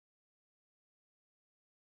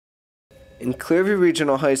In Clearview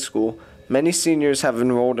Regional High School, many seniors have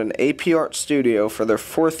enrolled in AP Art Studio for their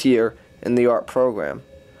 4th year in the art program.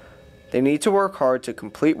 They need to work hard to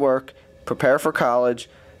complete work, prepare for college,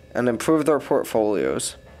 and improve their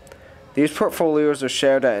portfolios. These portfolios are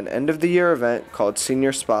shared at an end-of-the-year event called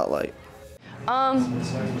Senior Spotlight.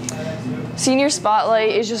 Senior Spotlight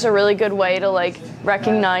is just a really good way to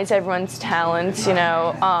recognize everyone's talents,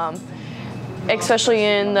 especially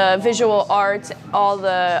in the visual arts, all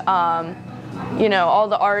the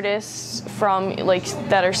artists from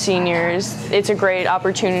that are seniors. It's a great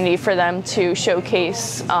opportunity for them to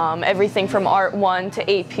showcase everything from Art 1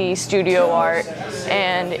 to AP Studio Art,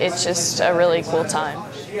 and it's just a really cool time.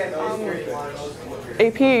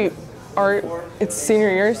 AP Art, it's senior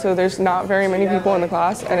year, so there's not very many people in the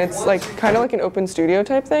class, and it's kind of like an open studio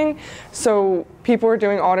type thing. So people are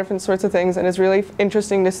doing all different sorts of things, and it's really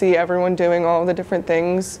interesting to see everyone doing all the different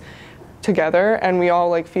things together, and we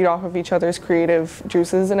all feed off of each other's creative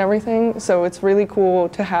juices and everything. So it's really cool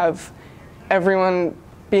to have everyone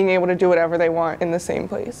being able to do whatever they want in the same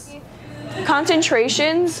place.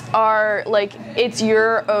 Concentrations are it's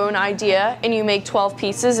your own idea, and you make 12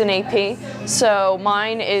 pieces in AP. So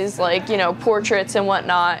mine is portraits and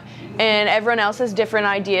whatnot, and everyone else has different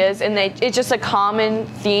ideas, and it's just a common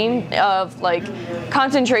theme of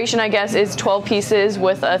concentration, I guess, is 12 pieces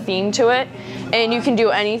with a theme to it, and you can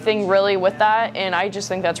do anything really with that, and I just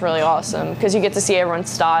think that's really awesome because you get to see everyone's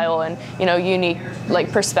style and unique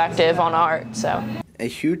perspective on art. So a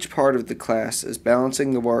huge part of the class is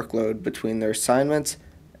balancing the workload between their assignments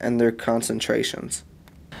and their concentrations.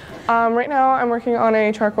 Right now I'm working on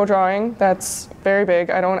a charcoal drawing that's very big.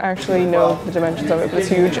 I don't actually know the dimensions of it, but it's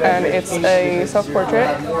huge, and it's a self-portrait,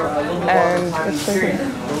 and it's pretty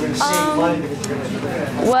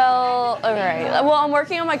Well, I'm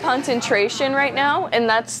working on my concentration right now, and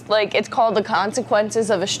that's it's called The Consequences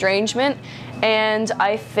of Estrangement, and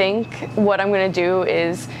I think what I'm going to do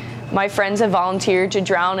is my friends have volunteered to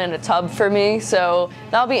drown in a tub for me, so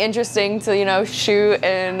that'll be interesting to, shoot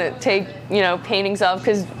and take, paintings of,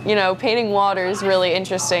 because, painting water is really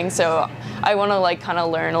interesting, so I want to, kind of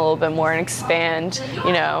learn a little bit more and expand,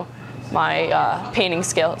 my painting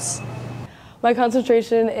skills. My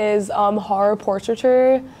concentration is horror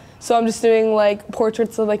portraiture, so I'm just doing,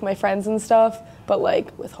 portraits of, my friends and stuff, but,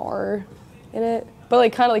 with horror in it, but,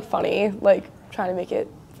 kind of, funny, trying to make it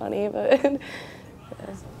funny, but...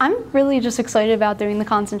 I'm really just excited about doing the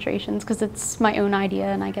concentrations because it's my own idea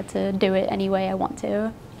and I get to do it any way I want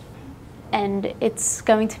to. And it's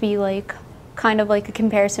going to be kind of a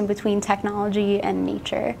comparison between technology and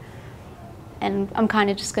nature. And I'm kind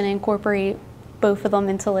of just going to incorporate both of them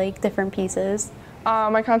into different pieces.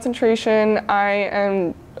 My concentration,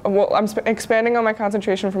 I'm expanding on my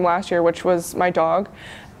concentration from last year, which was my dog.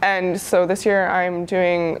 And so this year I'm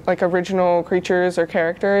doing original creatures or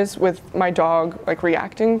characters with my dog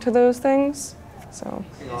reacting to those things. So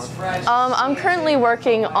I'm currently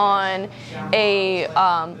working on a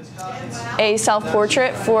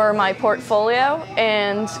self-portrait for my portfolio,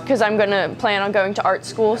 and because I'm plan on going to art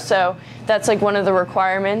school, so that's one of the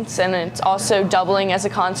requirements, and it's also doubling as a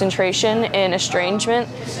concentration in estrangement.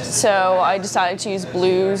 So I decided to use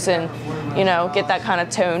blues and get that kind of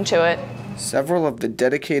tone to it. Several of the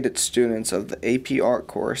dedicated students of the AP Art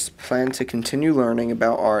course plan to continue learning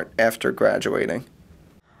about art after graduating.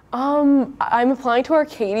 I'm applying to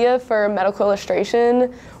Arcadia for medical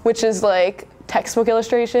illustration, which is textbook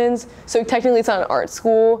illustrations. So technically it's not an art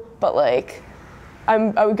school, but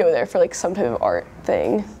I would go there for some type of art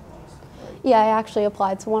thing. Yeah, I actually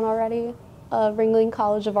applied to one already, Ringling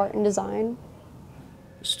College of Art and Design.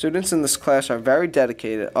 Students in this class are very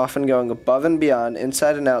dedicated, often going above and beyond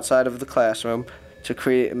inside and outside of the classroom to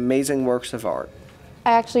create amazing works of art.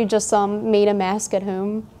 I actually just made a mask at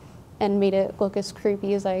home and made it look as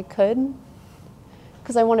creepy as I could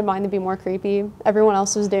because I wanted mine to be more creepy. Everyone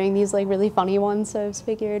else was doing these really funny ones, so I just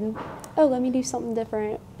figured, oh, let me do something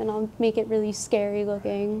different and I'll make it really scary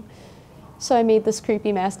looking. So I made this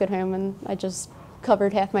creepy mask at home and I just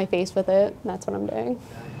covered half my face with it, and that's what I'm doing.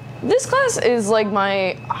 This class is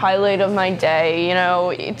my highlight of my day.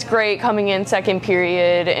 It's great coming in second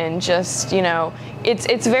period and just,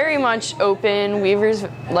 it's very much open. Weaver's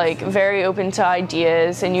very open to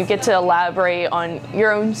ideas, and you get to elaborate on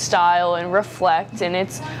your own style and reflect, and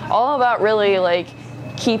it's all about really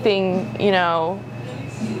keeping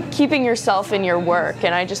yourself in your work,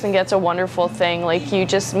 and I just think that's a wonderful thing. You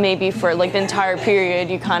just maybe for the entire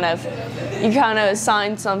period you kind of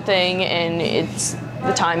assign something, and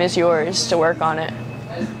the time is yours to work on it.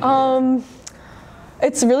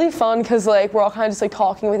 It's really fun because we're all kind of just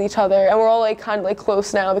talking with each other, and we're all kind of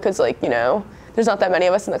close now because there's not that many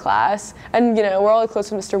of us in the class. And you know, we're all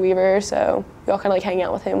close with Mr. Weaver, so we all kind of like hang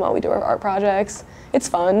out with him while we do our art projects. It's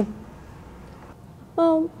fun.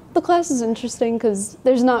 Well, the class is interesting because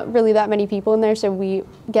there's not really that many people in there, so we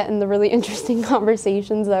get in the really interesting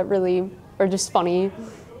conversations that really are just funny.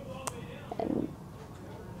 And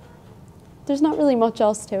there's not really much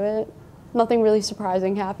else to it. Nothing really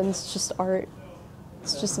surprising happens, it's just art.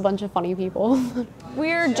 It's just a bunch of funny people.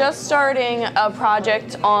 We're just starting a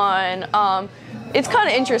project on, it's kind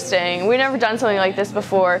of interesting. We've never done something like this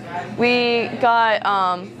before. We got,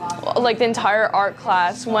 like the entire art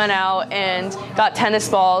class went out and got tennis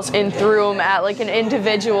balls and threw them at like an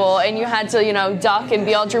individual, and you had to, you know, duck and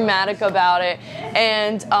be all dramatic about it.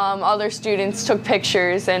 And other students took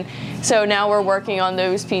pictures, and so now we're working on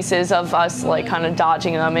those pieces of us like kind of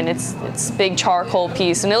dodging them, and it's a big charcoal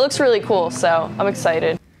piece, and it looks really cool, so I'm excited.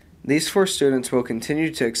 These 4 students will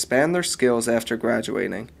continue to expand their skills after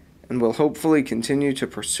graduating, and will hopefully continue to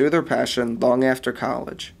pursue their passion long after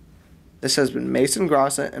college. This has been Mason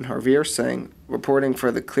Grosset and Harveer Singh reporting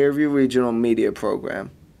for the Clearview Regional Media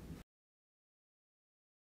Program.